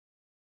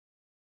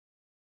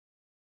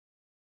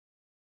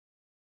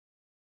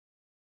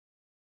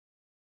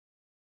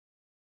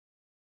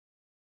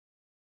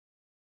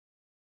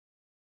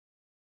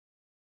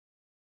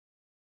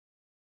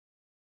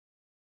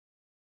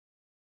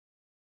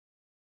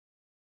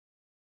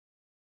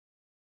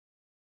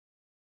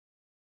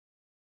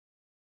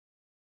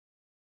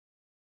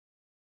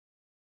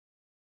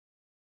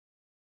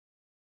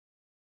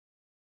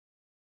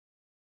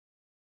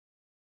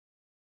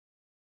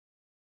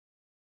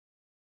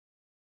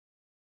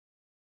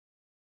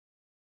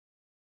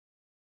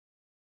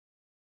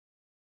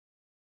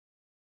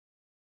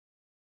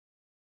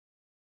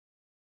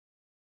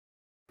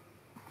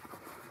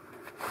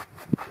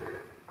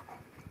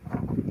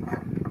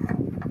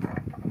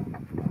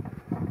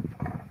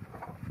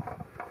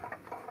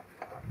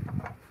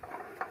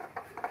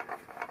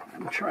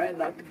trying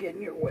not to get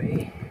in your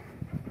way.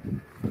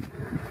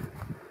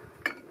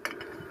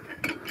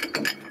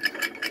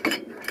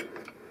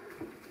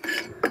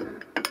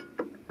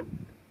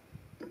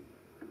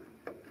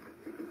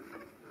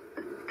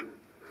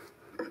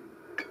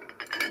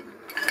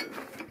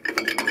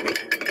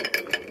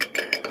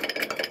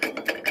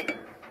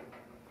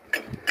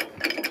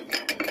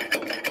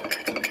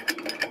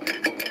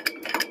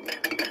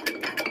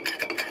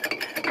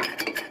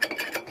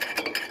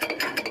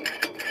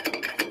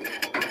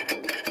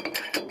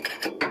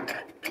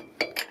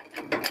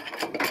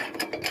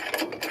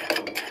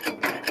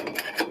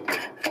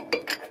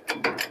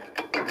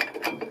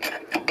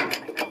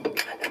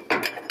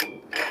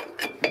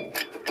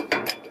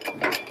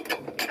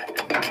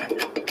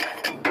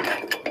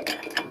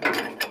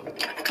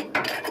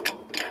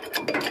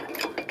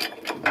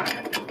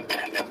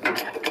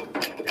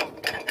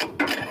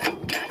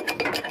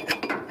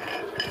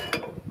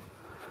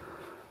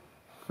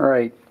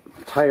 Alright,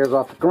 tire's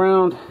off the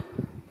ground.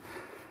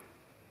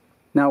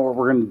 Now what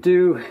we're going to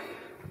do is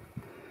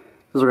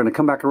we're going to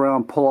come back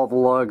around, pull all the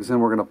lugs, and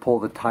we're going to pull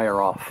the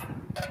tire off.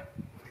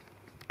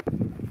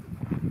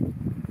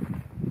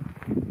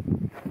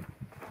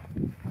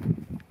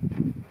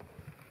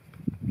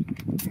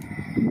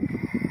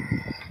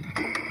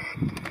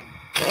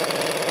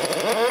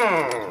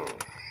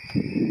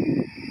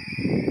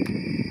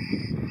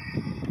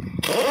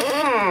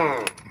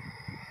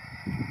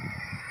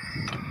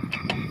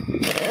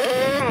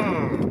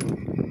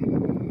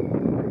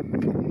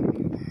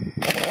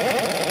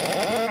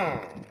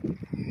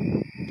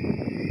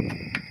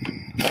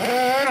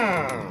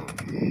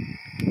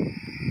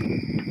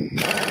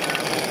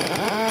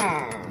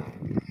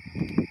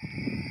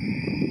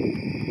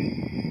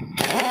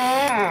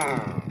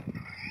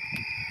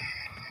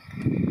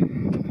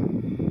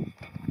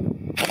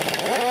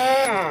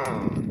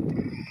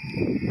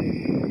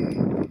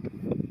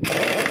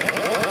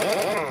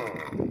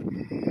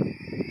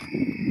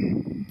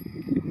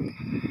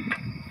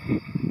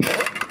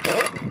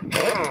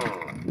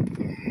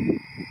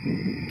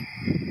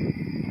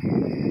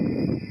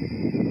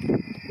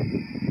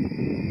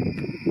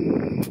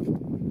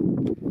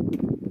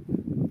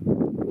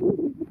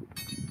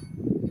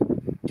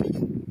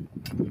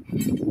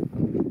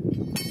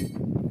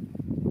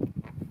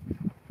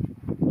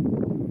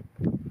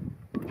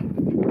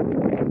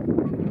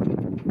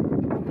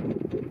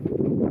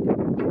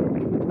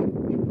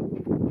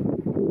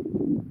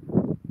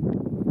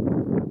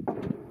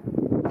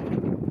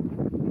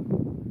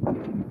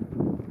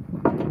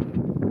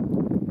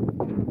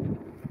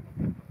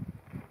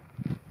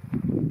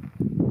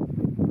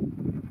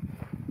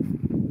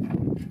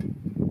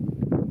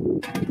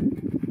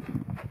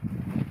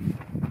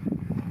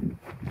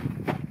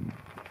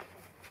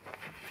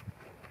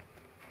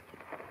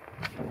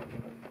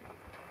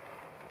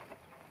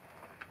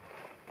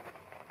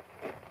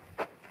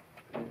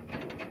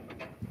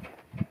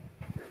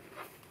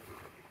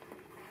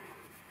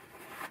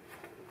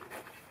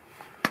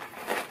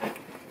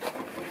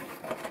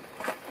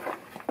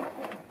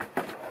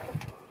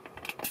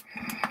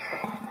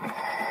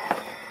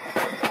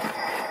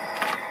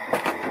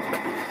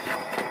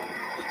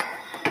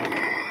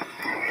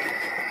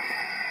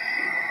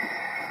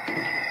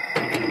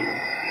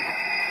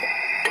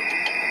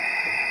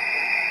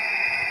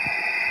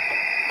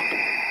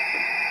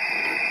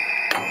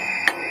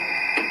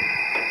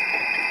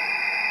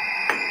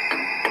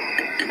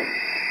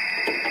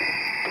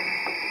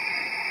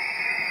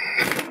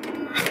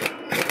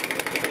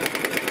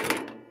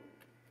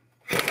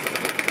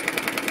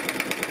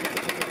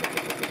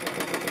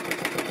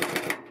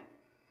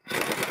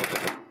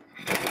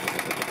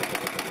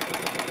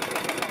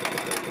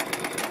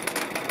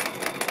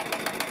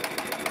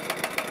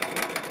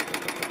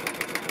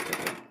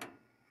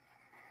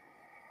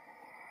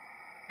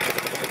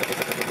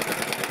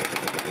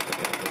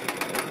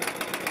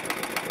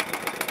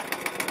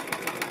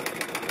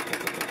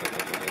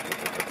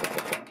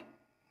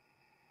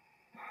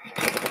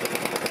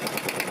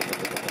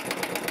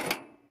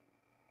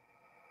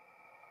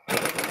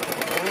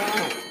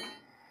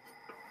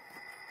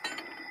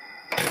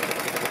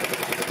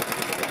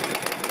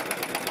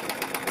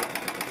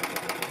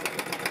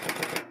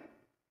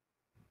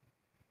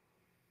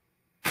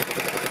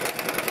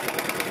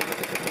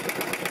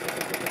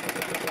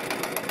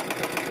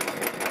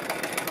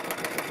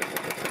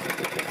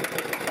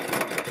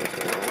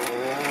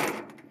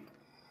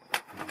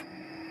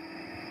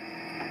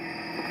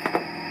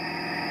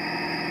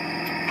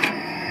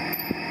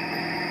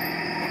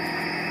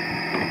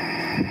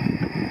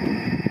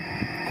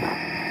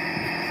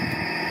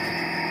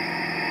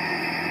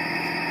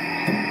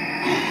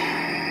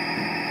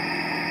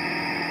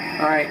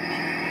 Alright,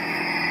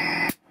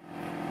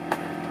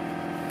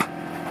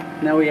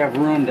 now we have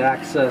room to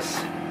access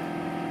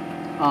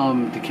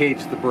to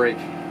cage the brake.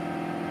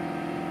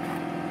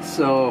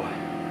 So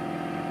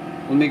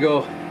let me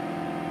go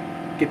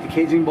get the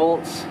caging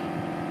bolts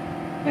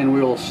and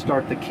we'll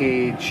start the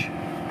cage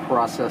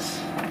process.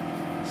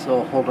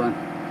 So hold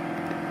on.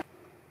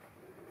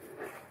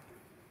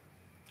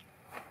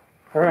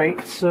 All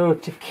right, so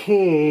to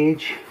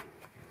cage,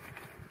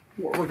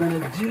 what we're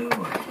gonna do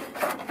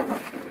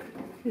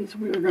is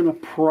we're gonna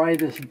pry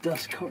this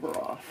dust cover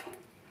off.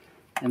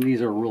 And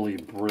these are really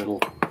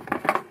brittle.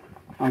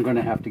 I'm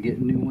gonna have to get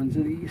new ones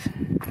of these.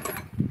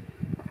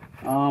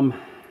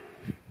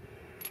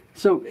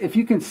 So if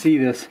you can see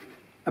this,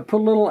 I put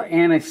little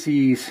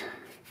anti-seize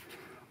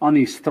on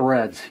these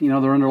threads. You know,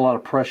 they're under a lot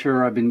of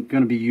pressure. I've been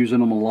gonna be using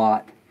them a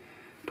lot.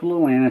 Put a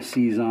little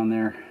anti-seize on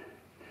there.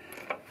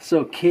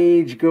 So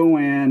cage, go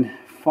in,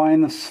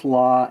 find the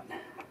slot.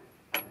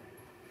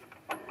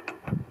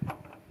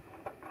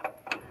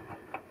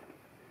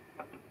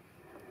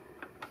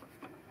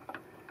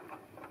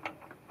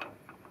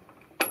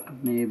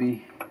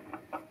 Maybe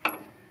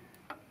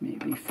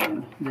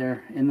find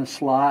there in the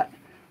slot,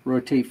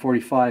 rotate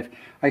 45.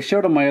 I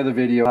showed in my other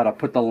video how to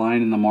put the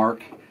line in the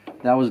mark.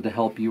 That was to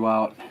help you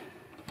out.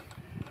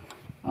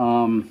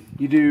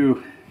 You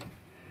do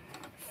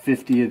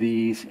 50 of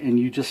these and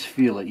you just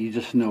feel it, you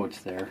just know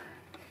it's there.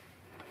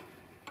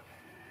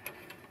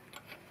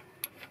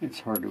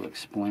 It's hard to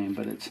explain,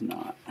 but it's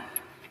not.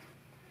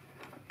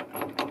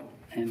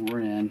 And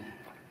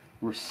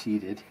we're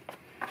seated.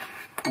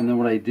 And then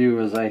what I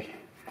do is I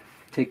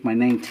take my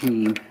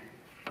 19,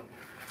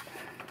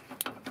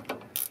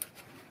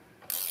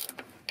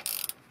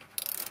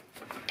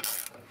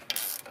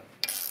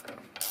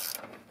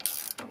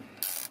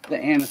 the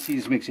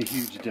anti-seize makes a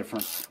huge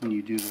difference when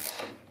you do this.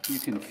 You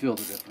can feel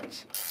the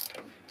difference.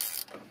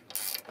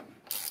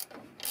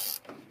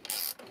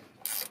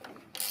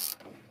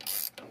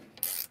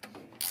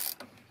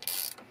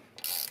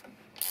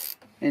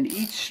 And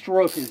each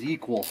stroke is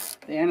equal.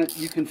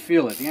 You can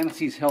feel it. The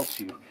anti-seize helps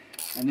you.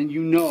 And then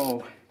you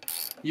know,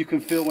 you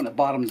can feel when it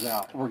bottoms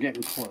out. We're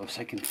getting close.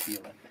 I can feel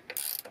it.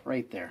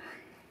 Right there.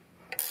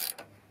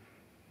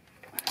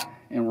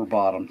 And we're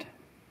bottomed.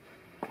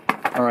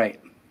 All right.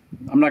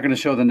 I'm not going to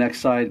show the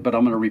next side, but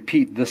I'm going to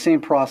repeat the same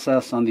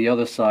process on the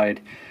other side.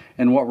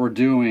 And what we're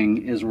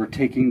doing is we're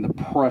taking the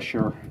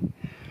pressure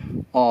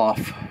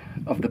off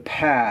of the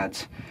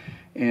pads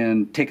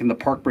and taking the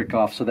park brake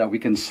off so that we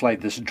can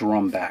slide this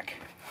drum back.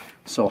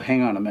 So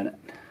hang on a minute.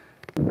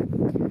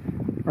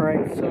 All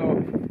right,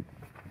 so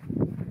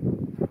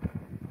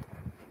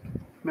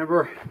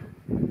remember,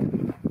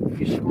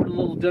 you squirt a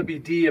little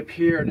WD up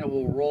here and it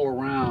will roll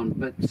around,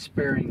 but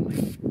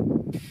sparingly.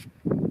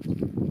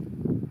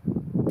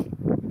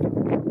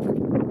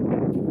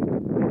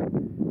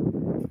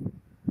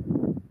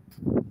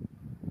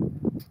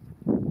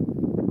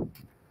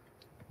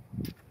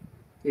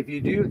 If you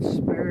do it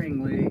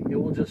sparingly, it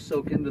will just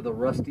soak into the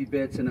rusty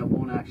bits and it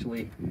won't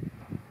actually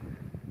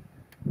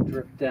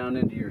drip down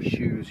into your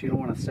shoes. You don't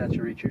want to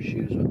saturate your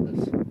shoes with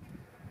this.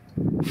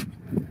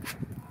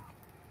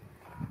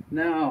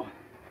 Now,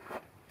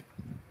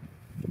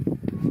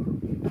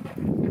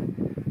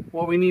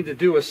 what we need to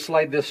do is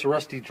slide this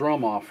rusty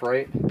drum off,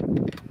 right?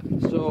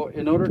 So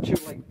in order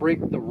to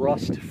break the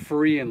rust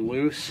free and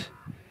loose,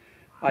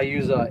 I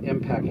use an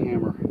impact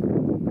hammer.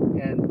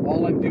 And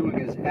all I'm doing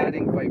is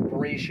adding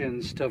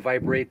vibrations to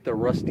vibrate the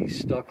rusty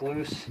stuck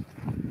loose.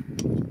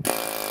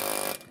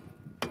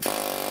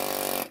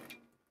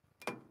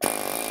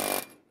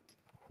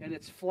 And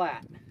it's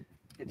flat.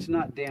 It's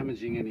not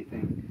damaging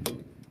anything.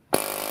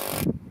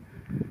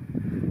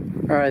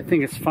 All right, I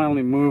think it's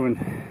finally moving.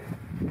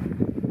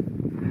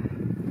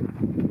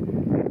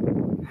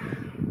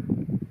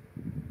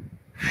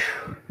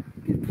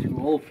 Getting too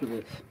old for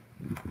this.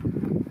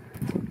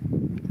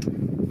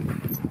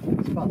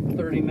 It's about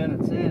 30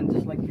 minutes in,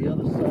 just like the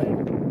other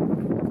side.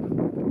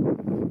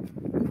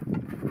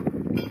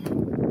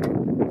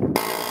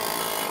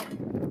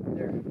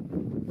 There.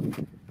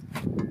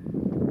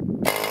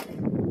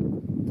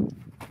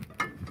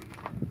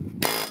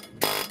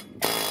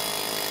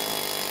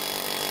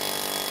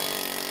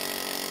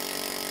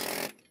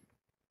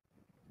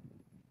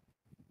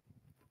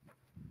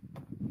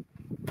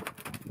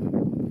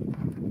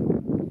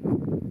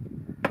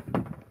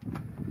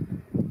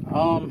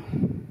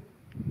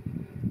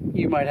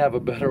 You might have a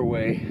better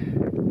way.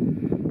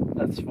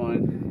 That's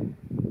fine.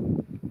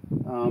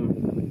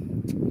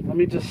 Let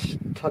me just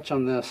touch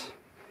on this.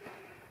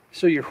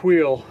 So your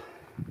wheel,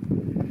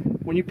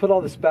 when you put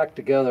all this back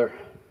together,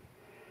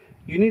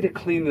 you need to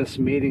clean this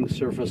mating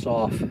surface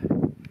off.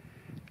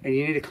 And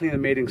you need to clean the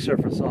mating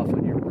surface off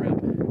on your rim.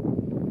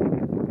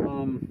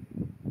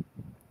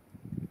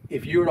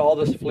 If you were to all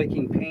this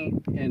flaking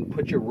paint and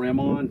put your rim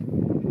on,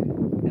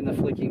 and the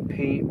flaking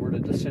paint were to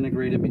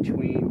disintegrate in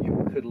between,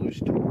 you could lose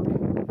torque.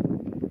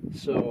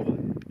 So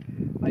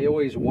I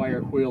always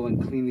wire wheel and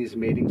clean these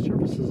mating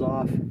surfaces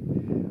off.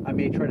 I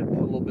may try to put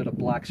a little bit of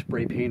black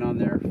spray paint on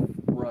there,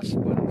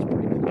 rust, but it's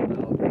pretty cold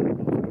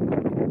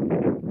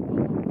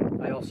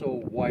out. I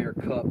also wire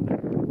cup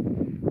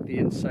the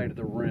inside of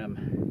the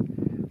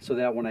rim so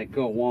that when I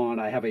go on,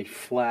 I have a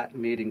flat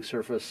mating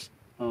surface.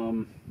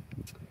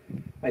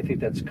 I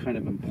think that's kind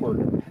of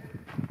important.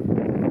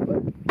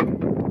 But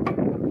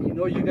you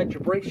know you got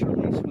your brakes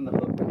released when the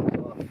hook comes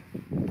off.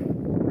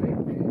 Right?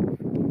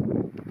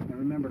 And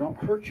remember, don't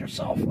hurt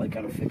yourself like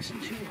I'm fixing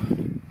to.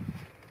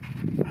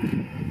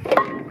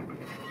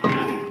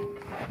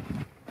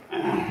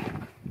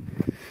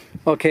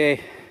 Okay,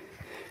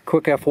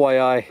 quick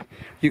FYI,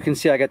 you can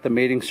see I got the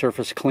mating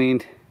surface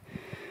cleaned.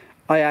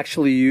 I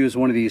actually use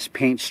one of these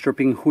paint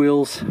stripping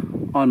wheels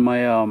on my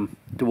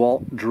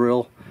DeWalt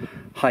drill,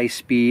 high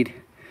speed,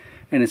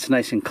 and it's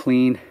nice and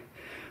clean.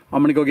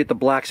 I'm gonna go get the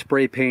black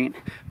spray paint,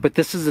 but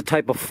this is the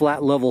type of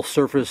flat level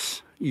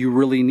surface you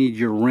really need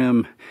your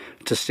rim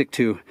to stick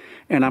to.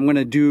 And I'm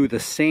gonna do the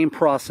same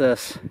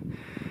process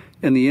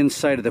in the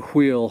inside of the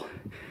wheel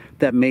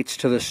that mates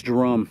to this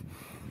drum.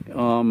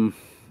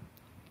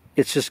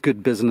 It's just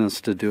good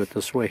business to do it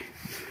this way.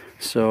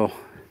 So,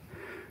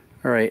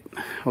 all right,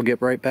 I'll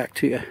get right back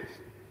to you.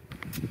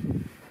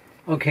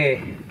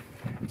 Okay,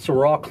 so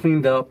we're all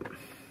cleaned up.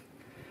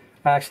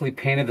 I actually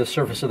painted the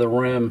surface of the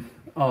rim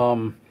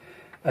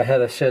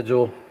ahead of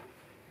schedule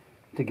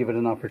to give it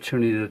an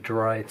opportunity to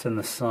dry. It's in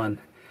the sun.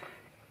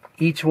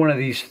 Each one of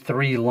these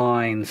 3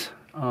 lines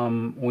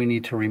we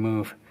need to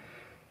remove.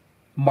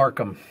 Mark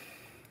them.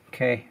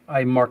 Okay,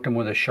 I marked them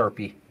with a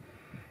Sharpie,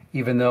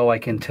 even though I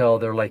can tell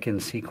they're like in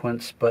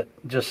sequence, but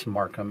just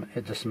mark them.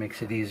 It just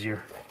makes it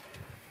easier.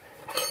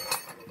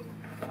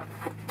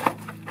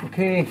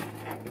 Okay,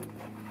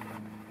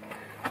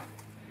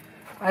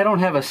 I don't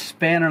have a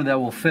spanner that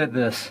will fit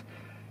this,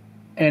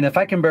 and if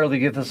I can barely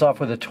get this off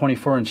with a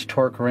 24-inch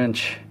torque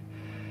wrench,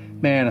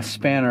 man, a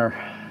spanner,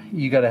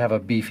 you got to have a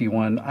beefy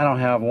one. I don't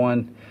have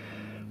one.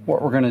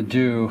 What we're going to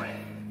do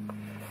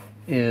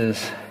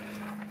is,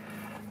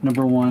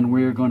 number one,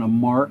 we're going to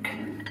mark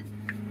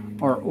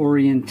our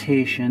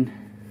orientation,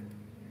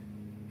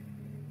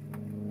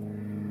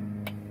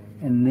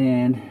 and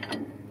then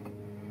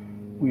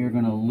we are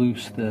going to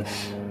loose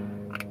this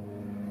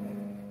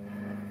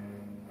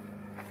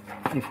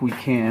if we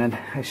can.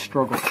 I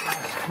struggled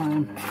last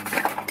time.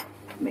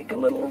 Make a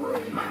little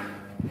room.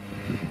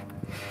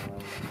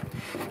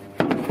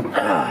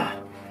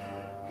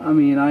 I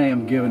mean, I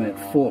am giving it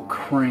full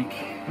crank.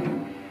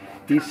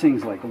 These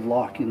things like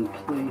lock in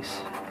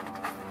place.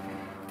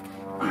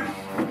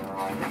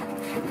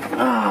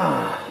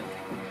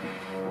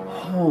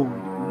 Holy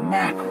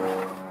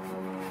mackerel.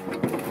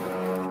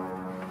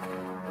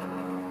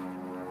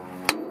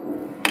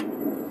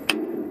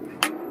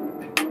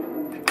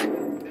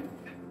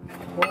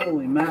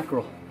 Holy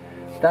mackerel.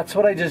 That's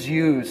what I just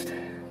used.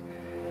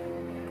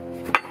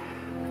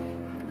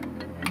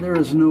 There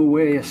is no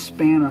way a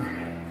spanner.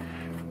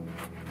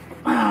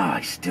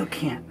 I still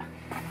can't.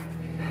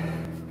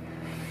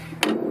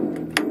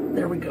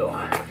 There we go.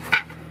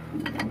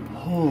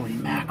 Holy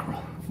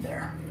mackerel.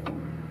 There.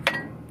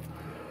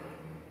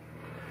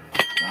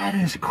 That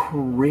is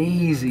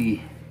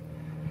crazy.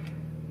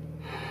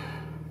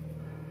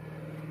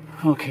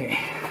 Okay.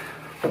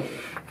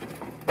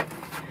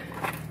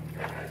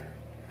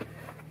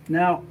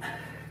 Now,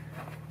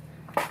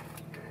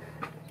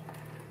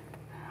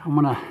 I'm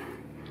gonna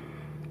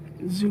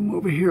zoom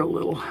over here a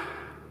little.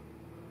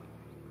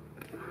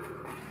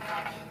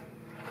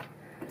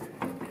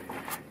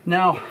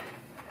 Now,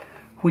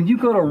 when you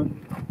go to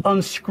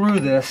unscrew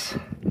this,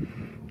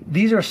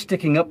 these are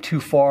sticking up too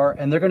far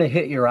and they're going to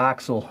hit your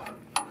axle.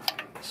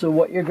 So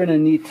what you're going to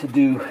need to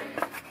do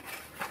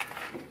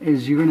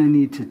is you're going to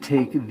need to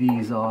take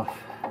these off.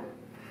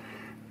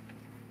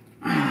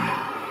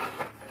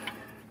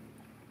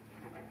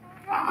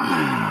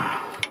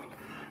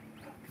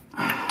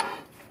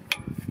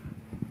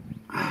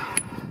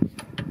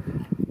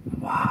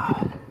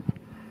 Wow.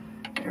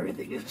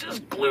 Everything is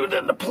just glued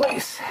into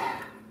place.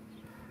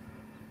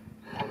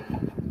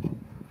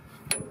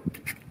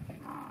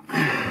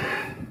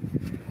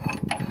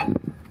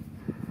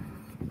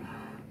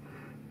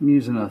 I'm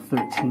using a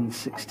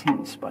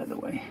 13/16, by the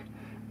way.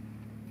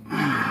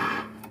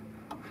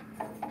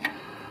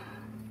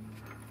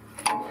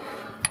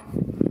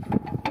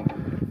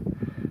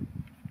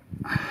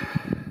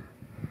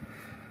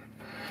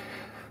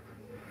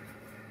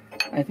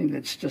 I think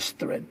that's just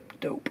thread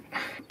dope,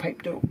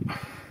 pipe dope.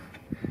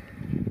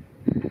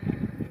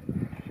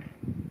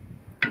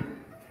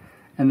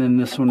 And then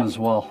this one as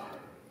well,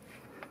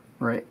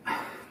 right?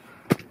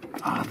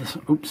 This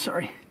one, oops,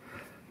 sorry.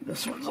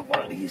 This one's a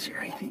lot easier,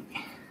 I think.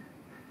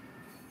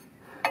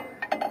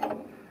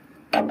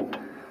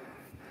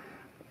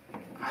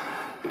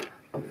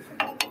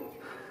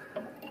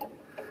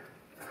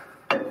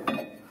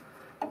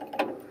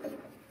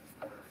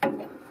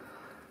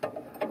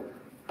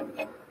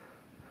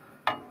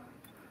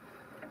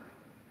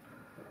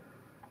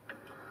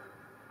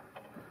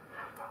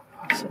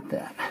 I'll set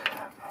that.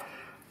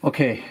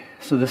 Okay,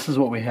 so this is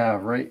what we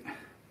have, right?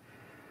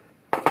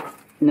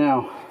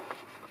 Now,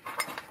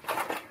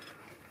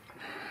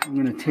 I'm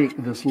going to take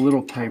this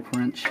little pipe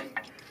wrench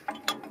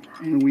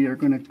and we are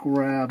going to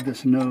grab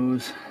this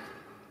nose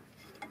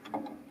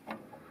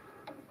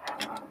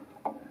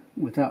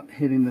without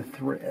hitting the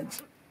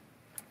threads.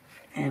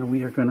 And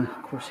we are going to,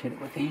 of course, hit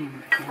it with the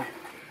hammer again.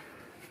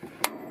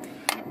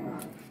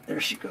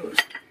 There she goes.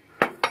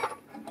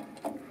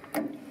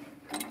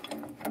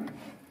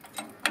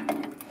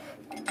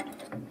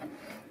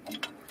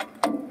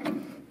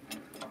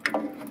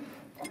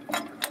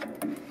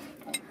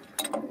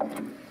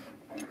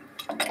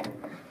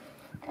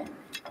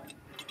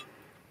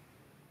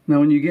 Now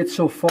when you get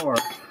so far,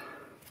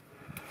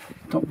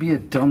 don't be a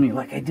dummy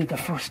like I did the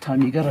first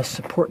time. You gotta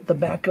support the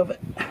back of it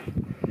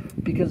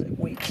because it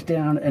weights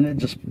down and it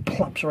just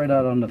plops right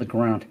out onto the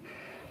ground.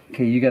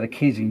 Okay, you got a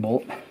casing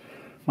bolt.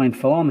 Mine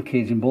fell on the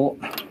casing bolt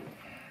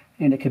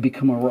and it could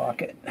become a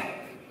rocket.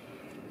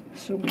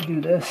 So we do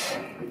this.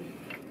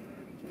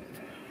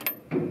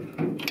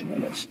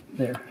 And it's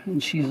there.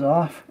 And she's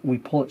off. We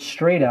pull it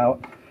straight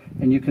out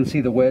and you can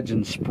see the wedge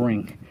and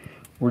spring.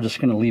 We're just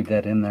gonna leave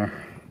that in there.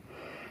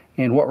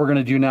 And what we're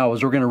gonna do now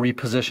is we're gonna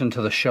reposition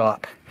to the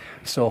shop.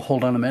 So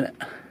hold on a minute.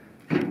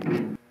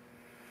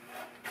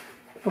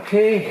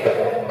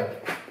 Okay,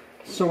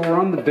 so we're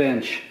on the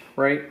bench,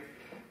 right?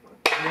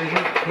 Here's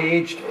your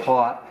caged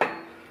pot.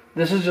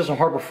 This is just a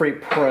Harbor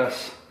Freight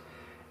press.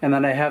 And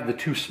then I have the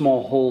two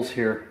small holes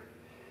here.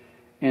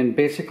 And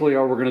basically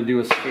all we're gonna do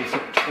is face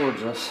it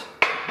towards us.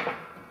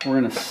 We're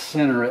gonna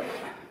center it.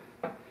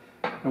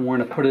 And we're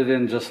gonna put it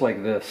in just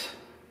like this.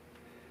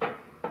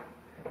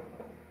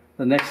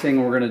 The next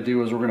thing we're gonna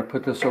do is we're gonna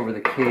put this over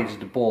the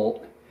caged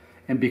bolt.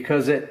 And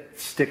because it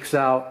sticks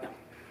out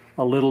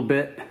a little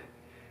bit,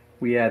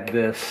 we add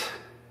this.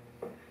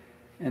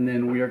 And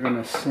then we are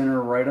gonna center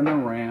right on the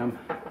ram.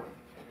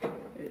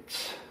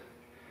 It's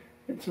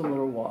a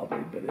little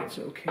wobbly, but it's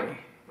okay.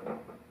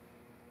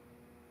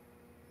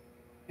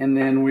 And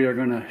then we are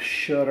gonna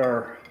shut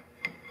our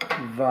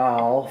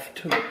valve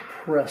to the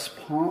press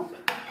pump.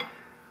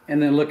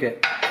 And then look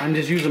at, I'm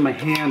just using my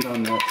hand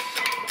on this.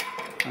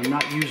 I'm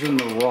not using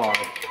the rod.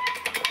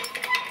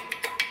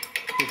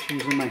 Just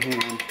using my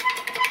hand.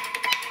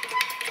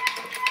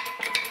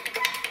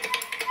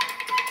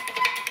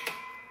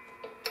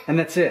 And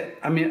that's it.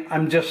 I mean,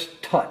 I'm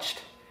just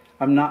touched.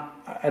 I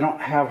don't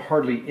have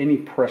hardly any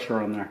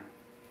pressure on there.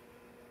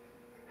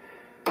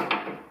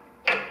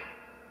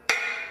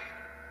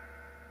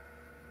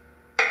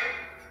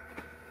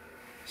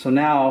 So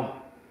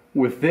now,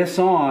 with this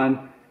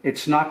on,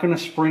 it's not going to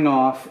spring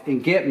off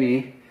and get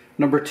me.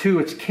 Number two,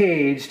 it's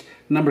caged.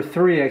 Number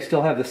three, I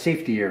still have the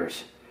safety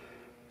ears.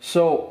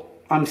 So,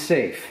 I'm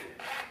safe.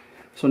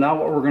 So now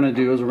what we're going to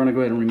do is we're going to go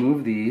ahead and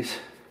remove these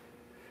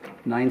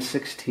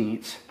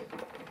 9/16.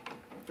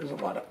 There's a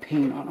lot of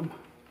paint on them.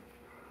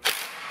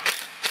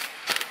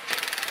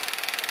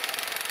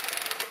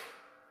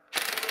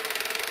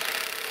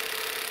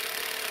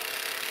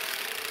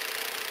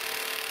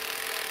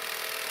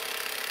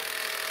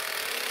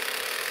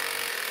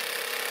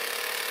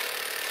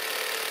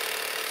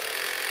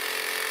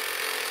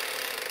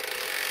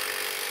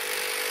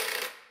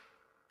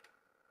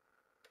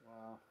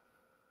 Wow.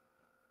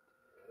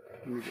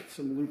 Let me get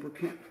some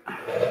lubricant.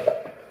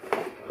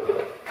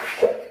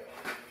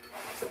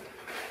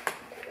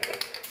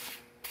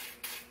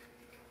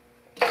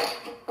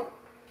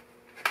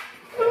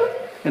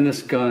 And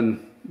this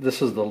gun,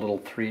 this is the little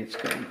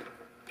 3/8 gun.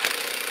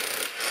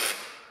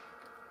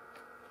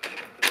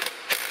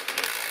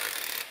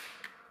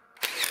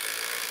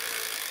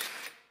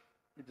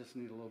 It just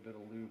needs a little bit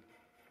of lube.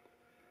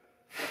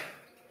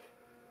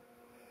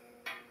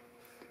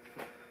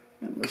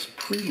 And let's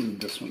pre-lube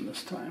this one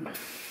this time.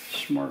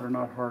 Smarter,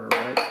 not harder,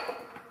 right?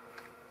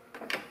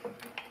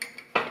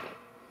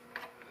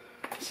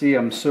 See,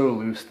 I'm so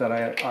loose that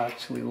I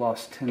actually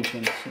lost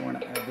tension, so we're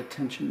gonna add the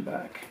tension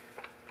back.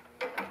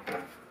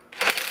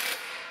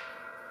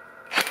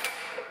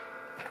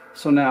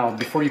 So now,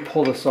 before you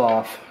pull this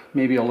off,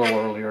 maybe a little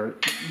earlier,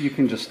 you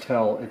can just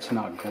tell it's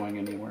not going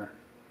anywhere.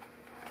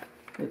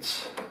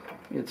 It's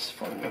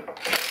fine.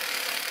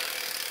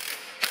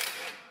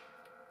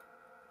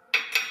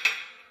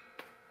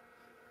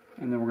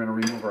 And then we're going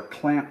to remove our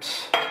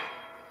clamps.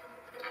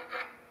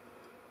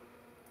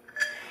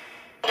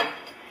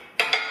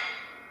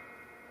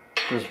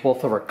 There's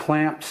both of our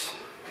clamps.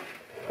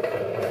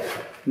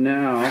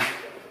 Now,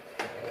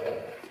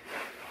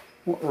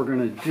 what we're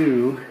going to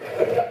do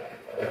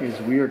is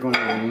we are going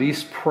to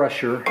release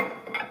pressure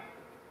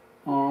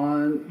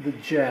on the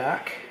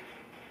jack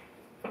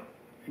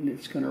and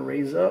it's going to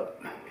raise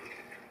up.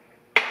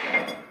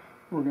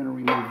 We're going to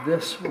remove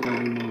this, we're going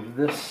to remove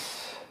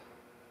this,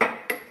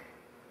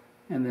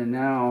 and then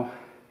now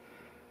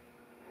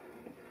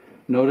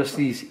notice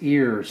these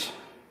ears.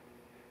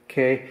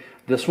 Okay,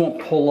 this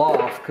won't pull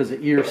off because the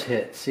ears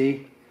hit,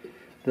 see?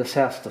 This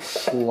has to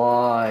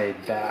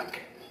slide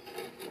back.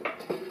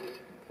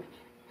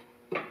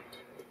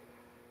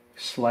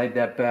 Slide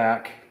that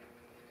back,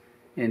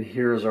 and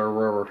here's our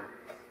rubber.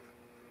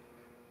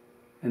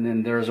 And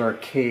then there's our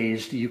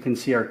caged. You can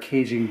see our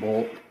caging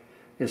bolt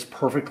is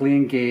perfectly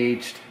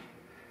engaged.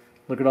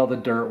 Look at all the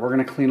dirt. We're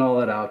going to clean all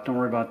that out. Don't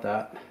worry about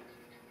that.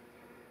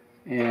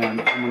 And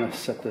I'm going to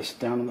set this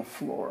down on the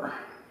floor.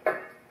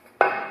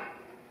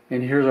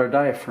 And here's our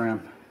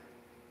diaphragm.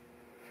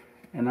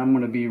 And I'm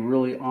going to be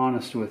really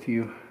honest with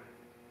you.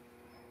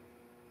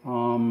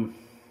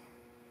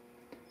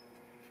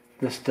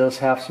 This does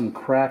have some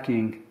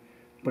cracking,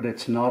 but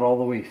it's not all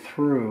the way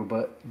through,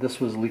 but this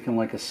was leaking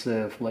like a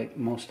sieve, like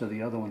most of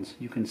the other ones.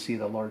 You can see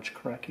the large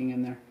cracking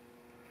in there.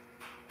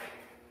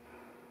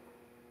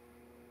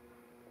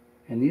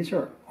 And these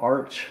are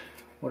arch,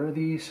 what are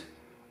these?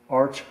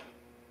 Arch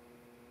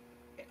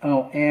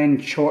Oh,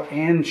 and Shore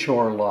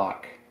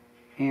Lock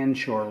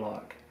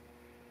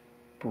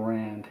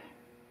brand.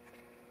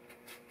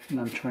 And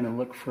I'm trying to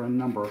look for a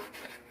number.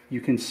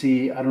 You can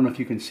see, I don't know if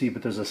you can see,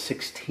 but there's a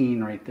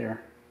 16 right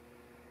there.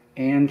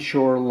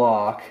 Shore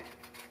Lock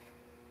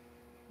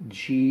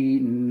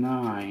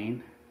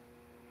G9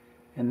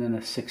 and then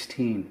a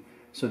 16.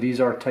 So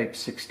these are type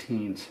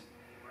 16s.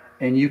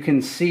 And you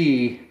can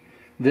see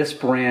this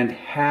brand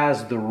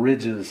has the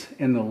ridges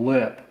in the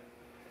lip,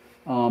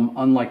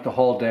 unlike the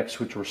Haldex,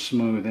 which were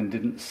smooth and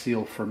didn't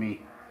seal for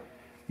me.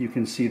 You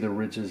can see the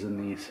ridges in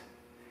these.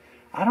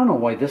 I don't know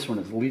why this one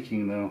is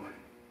leaking though.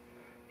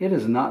 It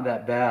is not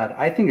that bad.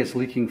 I think it's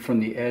leaking from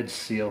the edge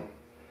seal.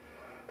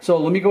 So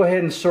let me go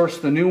ahead and source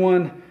the new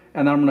one,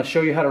 and I'm going to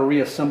show you how to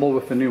reassemble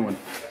with the new one.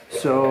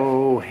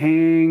 So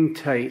hang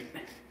tight.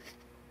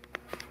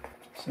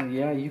 So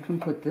yeah, you can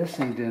put this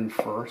end in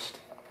first.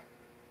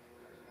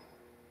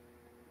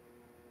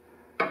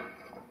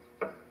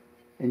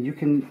 And you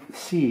can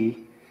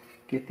see,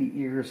 get the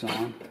ears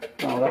on.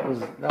 Oh, that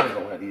was a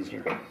lot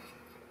easier.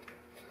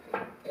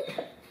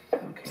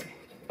 Okay.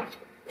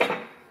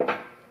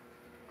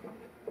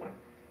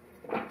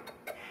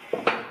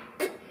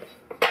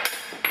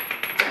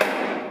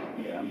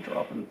 Yeah, I'm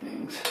dropping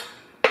things.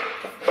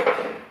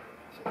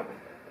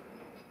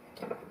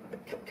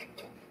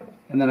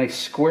 And then I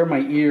square my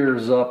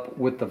ears up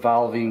with the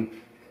valving.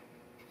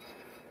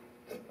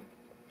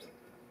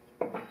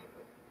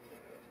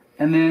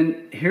 And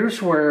then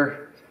here's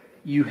where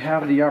you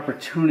have the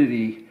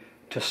opportunity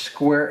to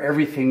square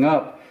everything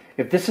up.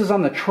 If this is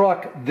on the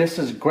truck,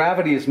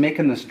 gravity is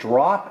making this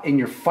drop and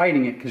you're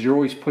fighting it because you're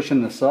always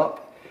pushing this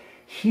up.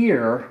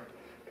 Here,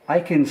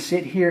 I can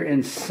sit here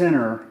and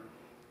center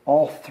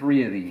all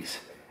three of these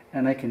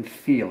and I can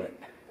feel it.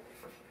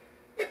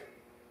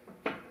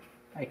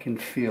 I can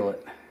feel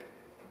it.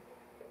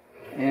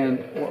 And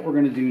what we're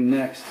going to do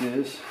next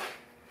is,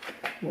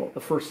 well, the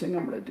first thing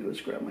I'm going to do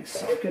is grab my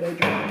socket I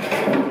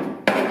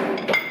dropped.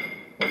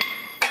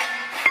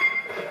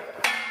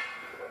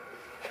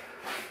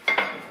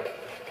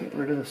 Get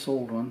rid of this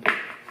old one.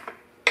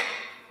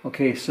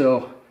 Okay,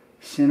 so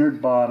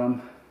centered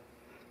bottom,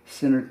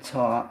 centered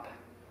top.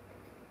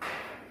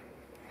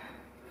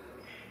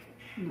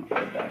 No, the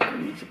back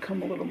needs to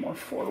come a little more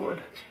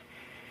forward.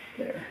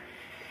 There.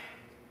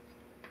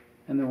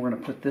 And then we're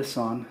going to put this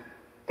on.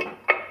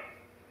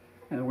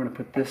 And we're going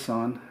to put this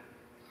on.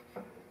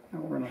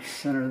 And we're going to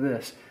center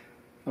this.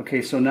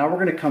 Okay, so now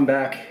we're going to come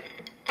back.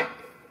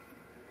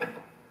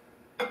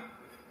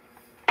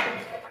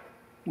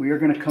 We are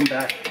going to come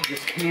back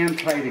just hand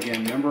tight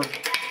again, remember?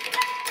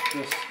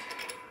 Just,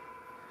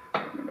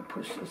 I'm going to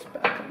push this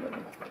back a little.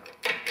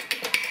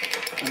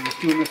 I'm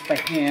just doing this by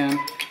hand.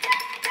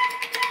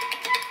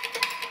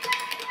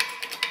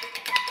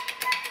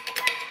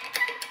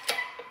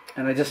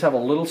 And I just have a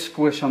little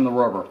squish on the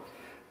rubber.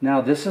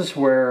 Now this is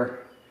where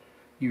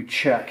you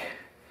check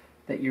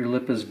that your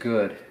lip is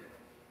good.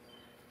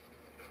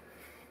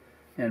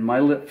 And my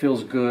lip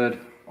feels good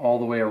all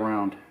the way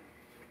around.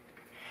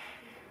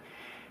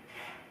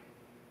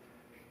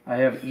 I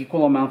have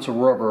equal amounts of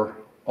rubber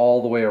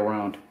all the way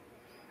around,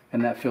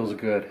 and that feels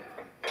good.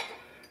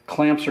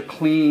 Clamps are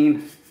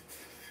clean,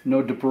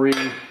 no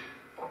debris.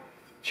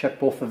 Check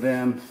both of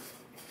them.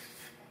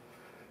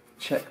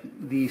 Check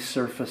these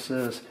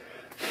surfaces.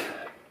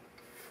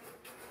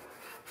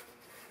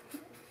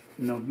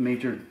 No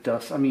major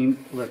dust. I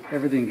mean, look,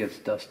 everything gets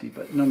dusty,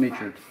 but no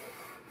major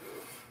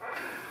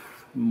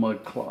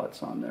mud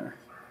clots on there.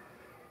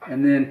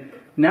 And then,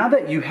 now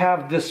that you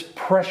have this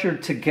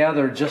pressured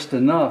together just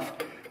enough,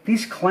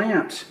 these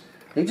clamps,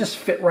 they just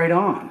fit right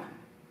on.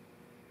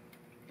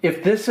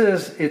 If this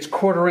is, it's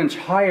 1/4 inch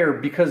higher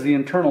because the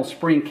internal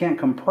spring can't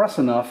compress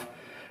enough,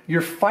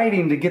 you're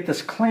fighting to get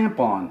this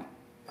clamp on.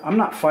 I'm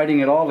not fighting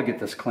at all to get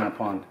this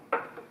clamp on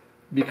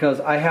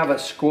because I have it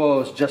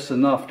squoze just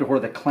enough to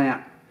where the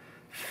clamp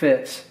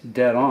fits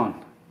dead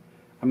on.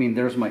 I mean,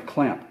 there's my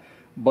clamp,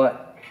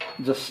 but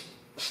just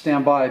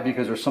stand by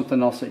because there's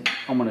something else that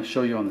I'm going to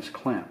show you on this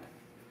clamp.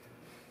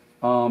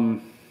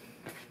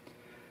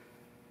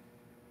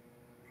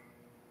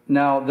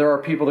 Now, there are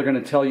people that are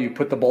going to tell you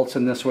put the bolts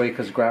in this way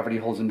because gravity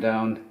holds them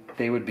down.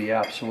 They would be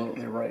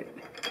absolutely right.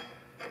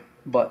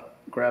 But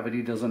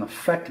gravity doesn't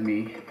affect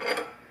me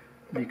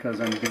because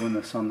I'm doing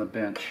this on the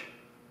bench.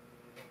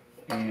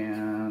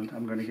 And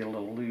I'm going to get a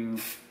little lube.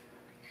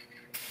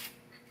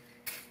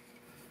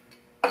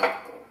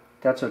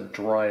 That's a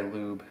dry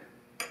lube.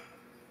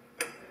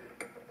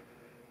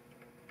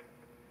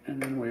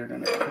 And then we're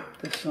going to put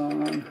this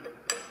on.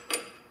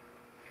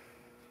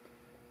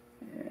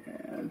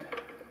 And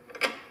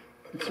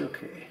it's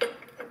okay.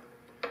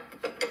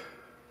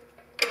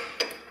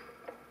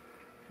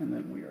 And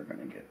then we are going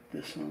to get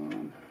this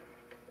on.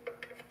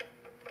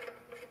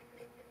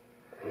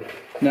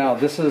 Now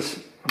this is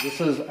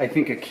I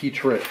think a key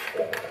trick.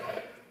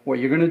 What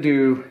you're going to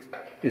do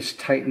is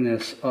tighten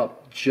this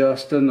up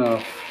just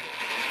enough.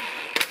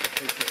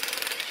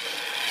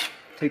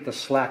 Take the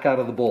slack out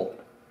of the bolt.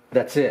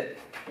 That's it.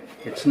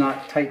 It's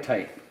not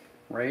tight,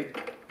 right?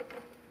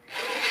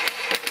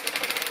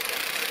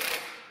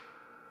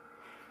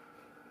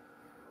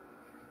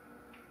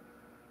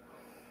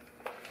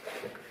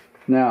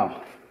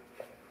 Now,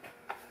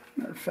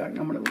 matter of fact,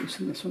 I'm going to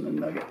loosen this one a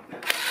nugget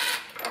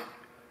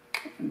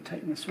and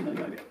tighten this one a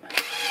nugget.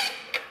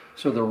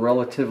 So they're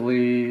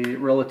relatively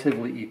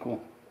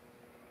equal.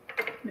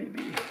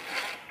 Maybe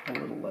a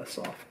little less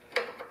off.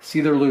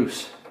 See, they're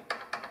loose.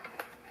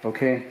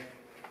 Okay.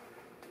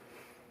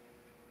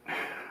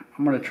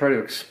 I'm going to try to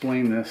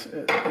explain this.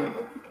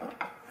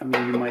 I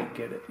mean, you might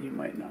get it, you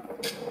might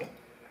not.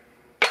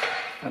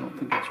 I don't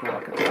think it's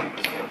rocket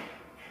science.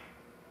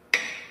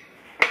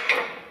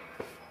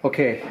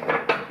 Okay,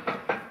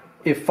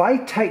 if I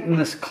tighten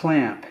this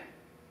clamp,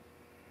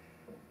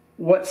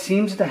 what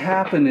seems to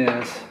happen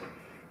is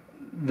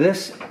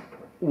this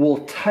will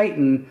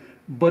tighten,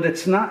 but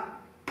it's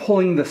not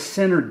pulling the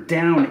center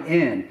down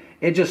in.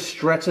 It just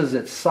stretches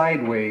it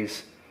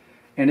sideways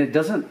and it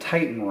doesn't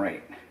tighten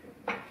right.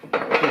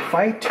 If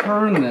I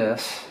turn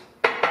this,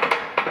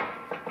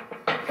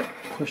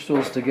 push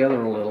those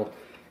together a little.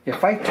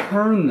 If I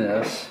turn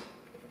this,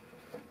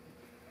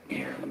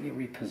 here, let me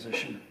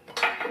reposition.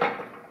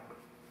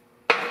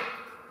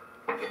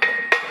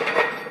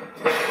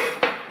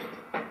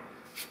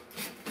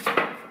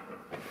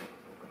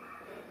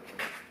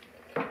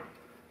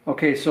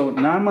 Okay, so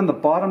now I'm on the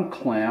bottom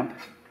clamp,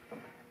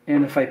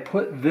 and if I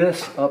put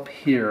this up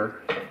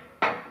here,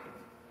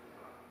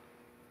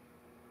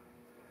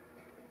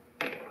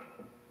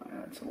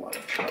 that's a lot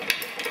of trouble.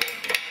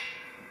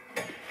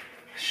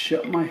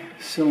 Shut my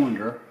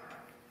cylinder.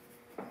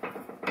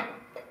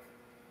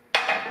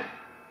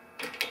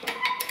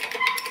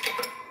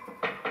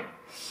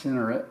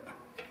 Center it.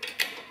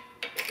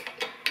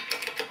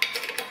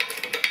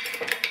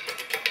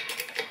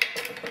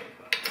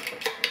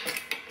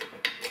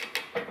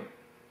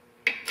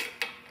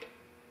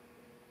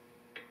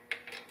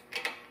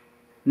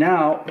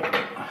 Now,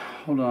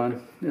 hold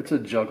on, it's a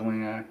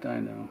juggling act, I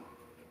know.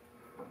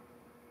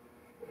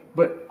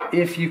 But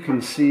if you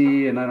can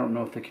see, and I don't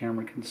know if the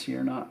camera can see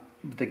or not,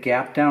 the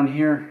gap down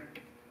here,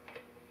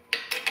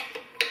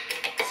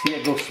 see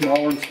it go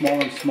smaller and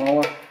smaller and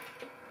smaller?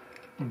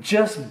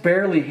 Just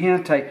barely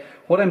hand tight.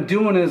 What I'm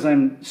doing is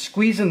I'm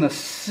squeezing the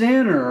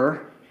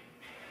center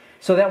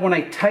so that when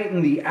I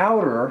tighten the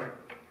outer,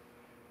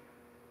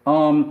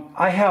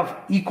 I have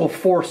equal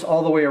force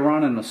all the way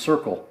around in a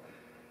circle.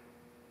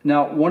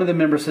 Now, one of the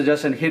members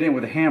suggested hitting it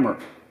with a hammer.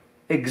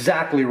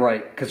 Exactly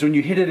right, because when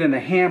you hit it in a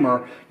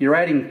hammer, you're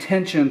adding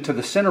tension to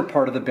the center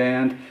part of the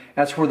band.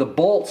 That's where the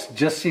bolts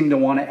just seem to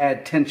want to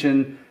add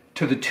tension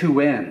to the two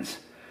ends.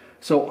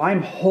 So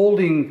I'm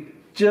holding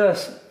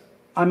just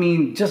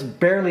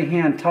barely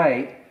hand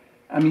tight.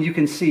 I mean, you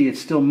can see it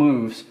still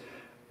moves.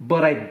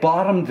 But I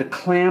bottomed the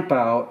clamp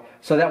out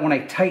so that when I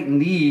tighten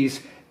these,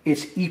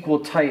 it's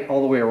equal tight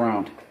all the way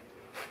around.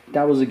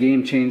 That was a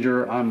game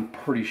changer, I'm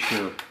pretty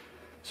sure.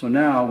 So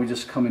now we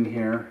just come in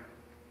here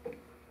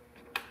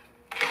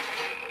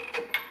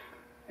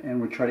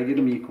and we try to get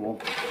them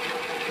equal.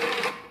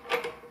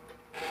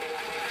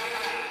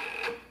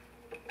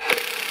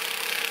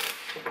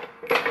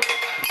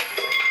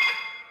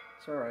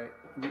 It's all right.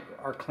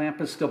 Our clamp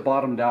is still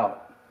bottomed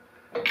out.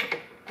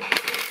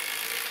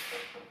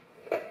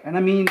 And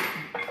I mean,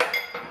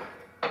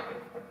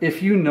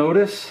 if you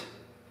notice,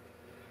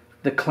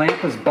 the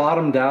clamp is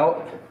bottomed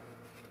out.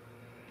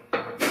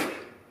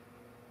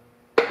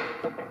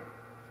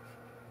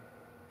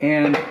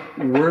 And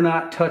we're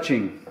not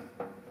touching.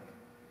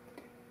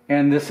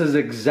 And this is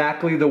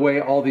exactly the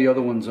way all the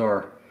other ones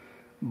are.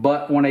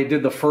 But when I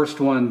did the first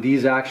one,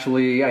 these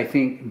actually, I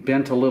think,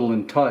 bent a little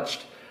and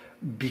touched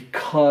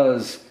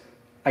because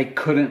I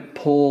couldn't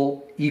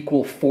pull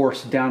equal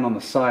force down on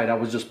the side. I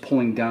was just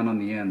pulling down on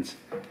the ends.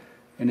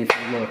 And if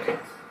you look,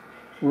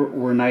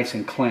 we're nice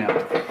and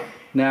clamped.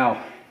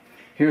 Now,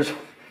 here's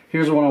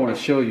what I want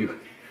to show you.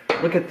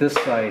 Look at this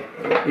side.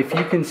 If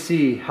you can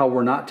see how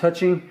we're not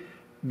touching,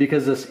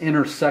 because this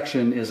inner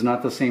section is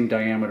not the same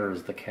diameter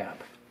as the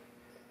cap.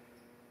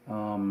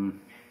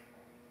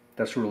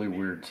 That's really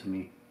weird to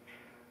me,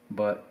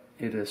 but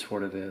it is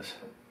what it is.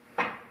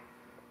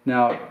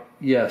 Now,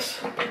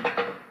 yes,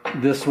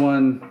 this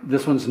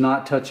one's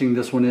not touching,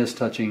 this one is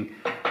touching,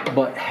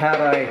 but had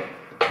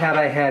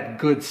I had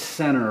good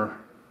center,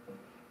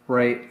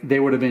 right, they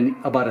would have been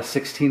about a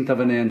 1/16 of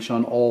an inch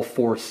on all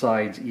four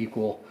sides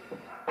equal.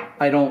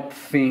 I don't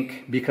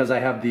think, because I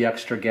have the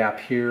extra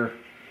gap here,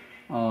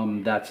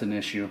 that's an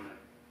issue.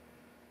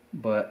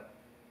 But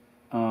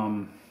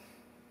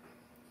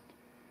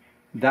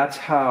that's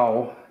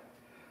how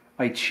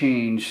I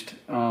changed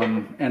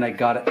and I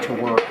got it to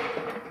work,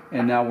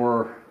 and now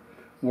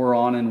we're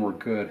on and we're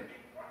good.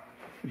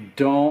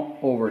 Don't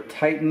over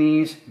tighten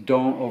these,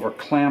 don't over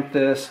clamp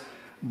this,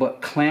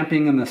 but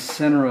clamping in the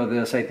center of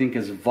this I think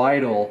is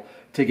vital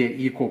to get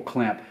equal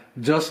clamp.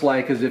 Just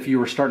like as if you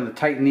were starting to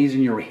tighten these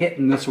and you were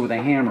hitting this with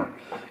a hammer.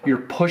 You're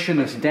pushing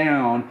this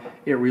down,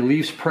 it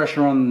relieves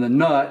pressure on the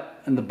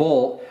nut and the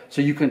bolt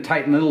so you can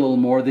tighten it a little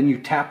more, then you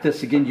tap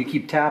this again, you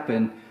keep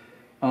tapping.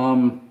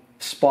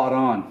 Spot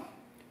on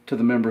to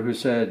the member who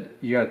said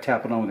you got to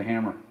tap it on with a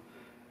hammer.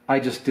 I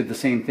just did the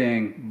same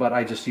thing, but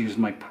I just used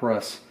my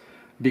press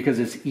because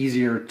it's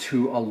easier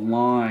to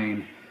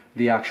align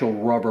the actual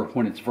rubber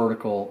when it's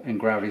vertical and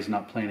gravity's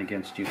not playing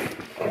against you.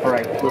 All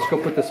right, let's go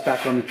put this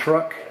back on the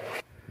truck.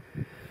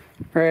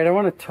 All right, I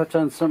want to touch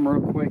on something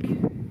real quick.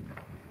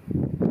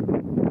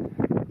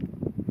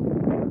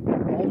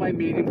 All my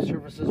mating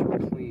surfaces were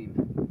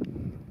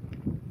clean.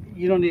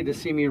 You don't need to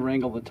see me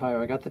wrangle the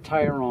tire. I got the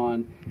tire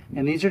on,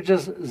 and these are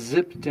just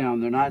zipped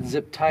down. They're not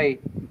zip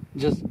tight,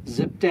 just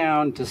zipped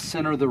down to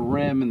center the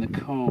rim and the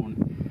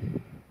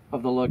cone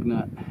of the lug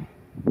nut.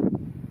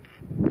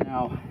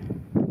 Now,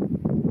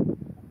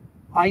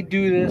 I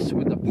do this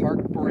with the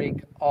park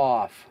brake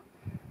off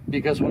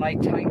because when I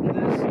tighten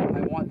this,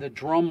 I want the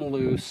drum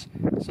loose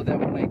so that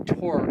when I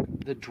torque,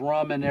 the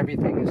drum and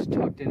everything is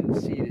tucked in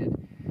and seated.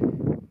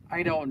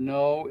 I don't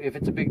know if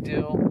it's a big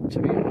deal, to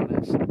be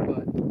honest,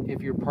 but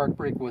if your park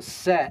brake was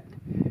set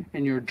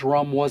and your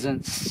drum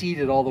wasn't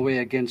seated all the way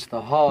against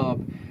the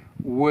hub,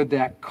 would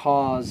that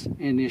cause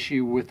an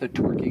issue with the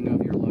torquing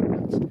of your lug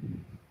nuts?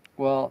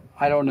 Well,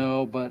 I don't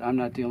know, but I'm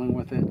not dealing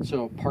with it.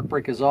 So park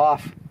brake is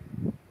off,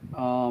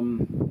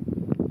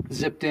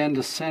 zipped in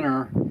to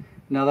center.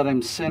 Now that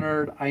I'm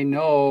centered, I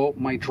know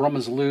my drum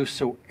is loose,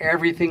 so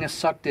everything is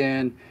sucked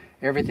in,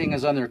 everything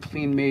is on their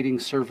clean mating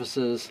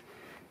surfaces,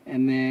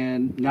 and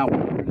then now what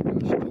we're going to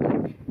do is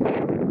torque.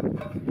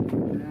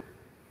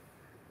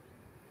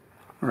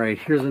 All right,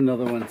 here's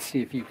another one.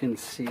 See if you can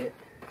see it.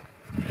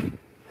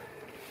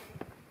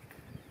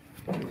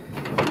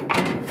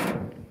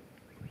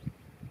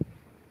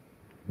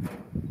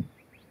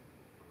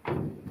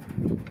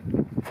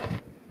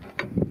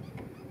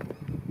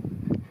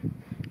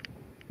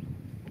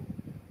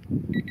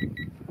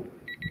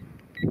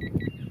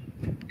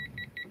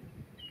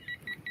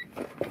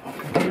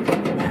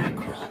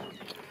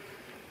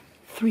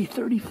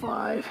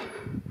 .335.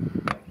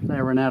 I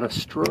ran out of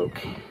stroke.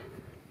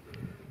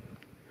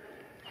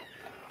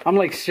 I'm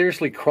like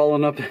seriously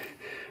crawling up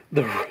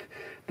the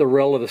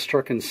rail of this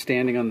truck and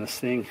standing on this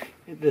thing.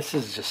 This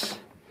is just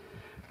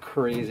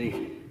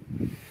crazy.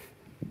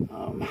 This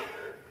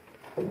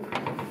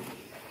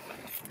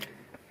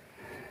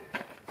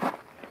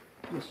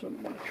one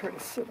I'm going to try to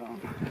sit on.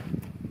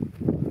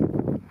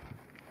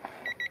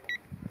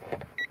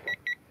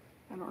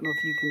 I don't know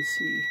if you can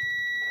see.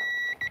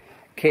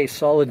 Okay,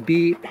 solid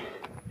beat.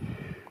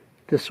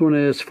 This one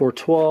is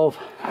 412.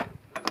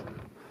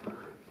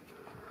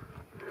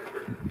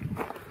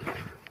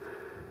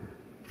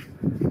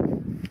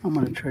 I'm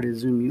going to try to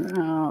zoom you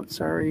out,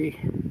 sorry.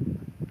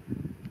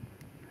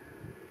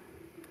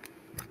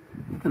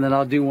 And then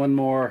I'll do one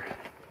more.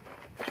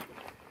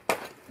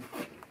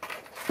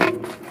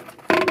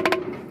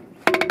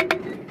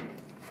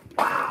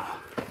 Wow.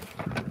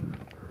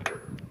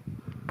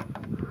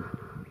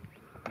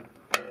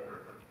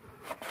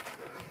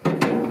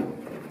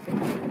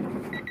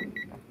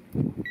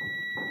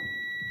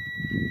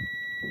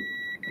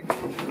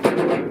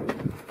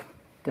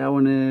 That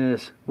one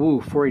is,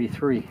 ooh,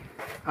 483.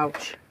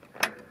 Ouch.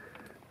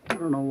 I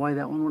don't know why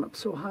that one went up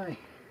so high.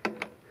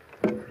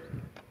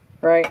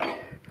 Right.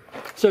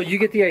 So you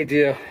get the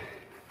idea.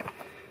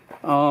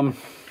 We're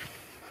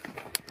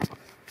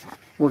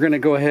going to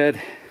go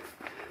ahead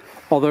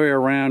all the way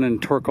around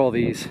and torque all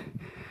these.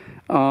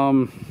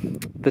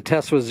 The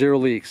test was 0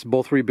 leaks.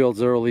 Both rebuilds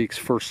 0 leaks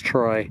first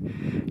try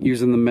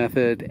using the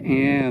method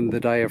and the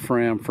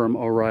diaphragm from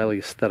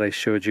O'Reilly's that I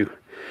showed you.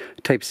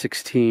 Type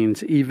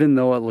 16s, even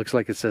though it looks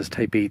like it says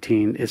type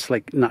 18, it's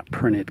like not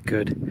printed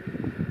good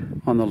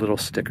on the little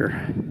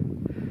sticker,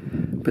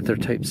 but they're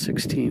type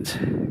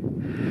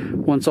 16s.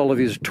 Once all of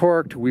these are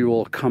torqued, we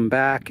will come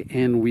back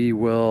and we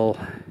will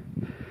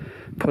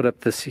put in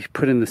the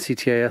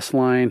CTIS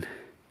line.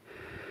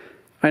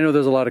 I know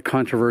there's a lot of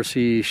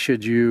controversy.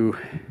 Should you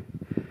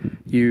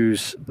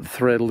use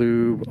thread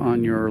lube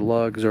on your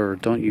lugs or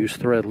don't use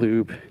thread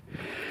lube?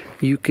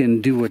 You can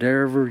do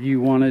whatever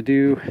you want to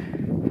do.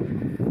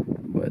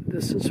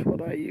 This is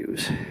what I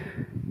use.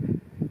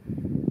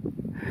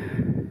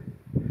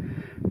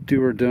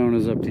 Do or don't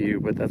is up to you,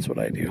 but that's what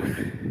I do.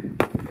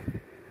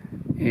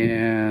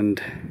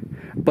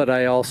 But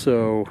I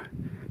also,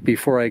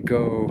 before I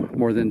go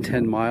more than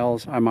 10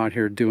 miles, I'm out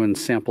here doing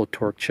sample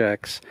torque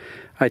checks.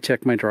 I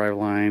check my drive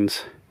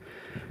lines.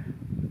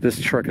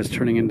 This truck is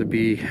turning into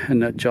be a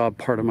nut job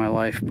part of my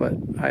life, but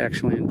I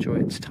actually enjoy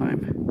its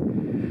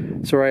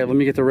time. So all right, let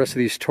me get the rest of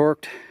these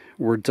torqued.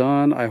 We're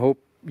done. I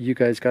hope you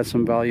guys got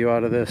some value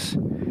out of this,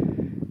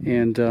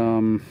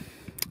 and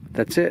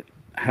that's it.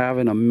 Have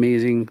an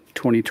amazing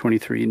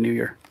 2023 New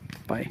Year.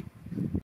 Bye.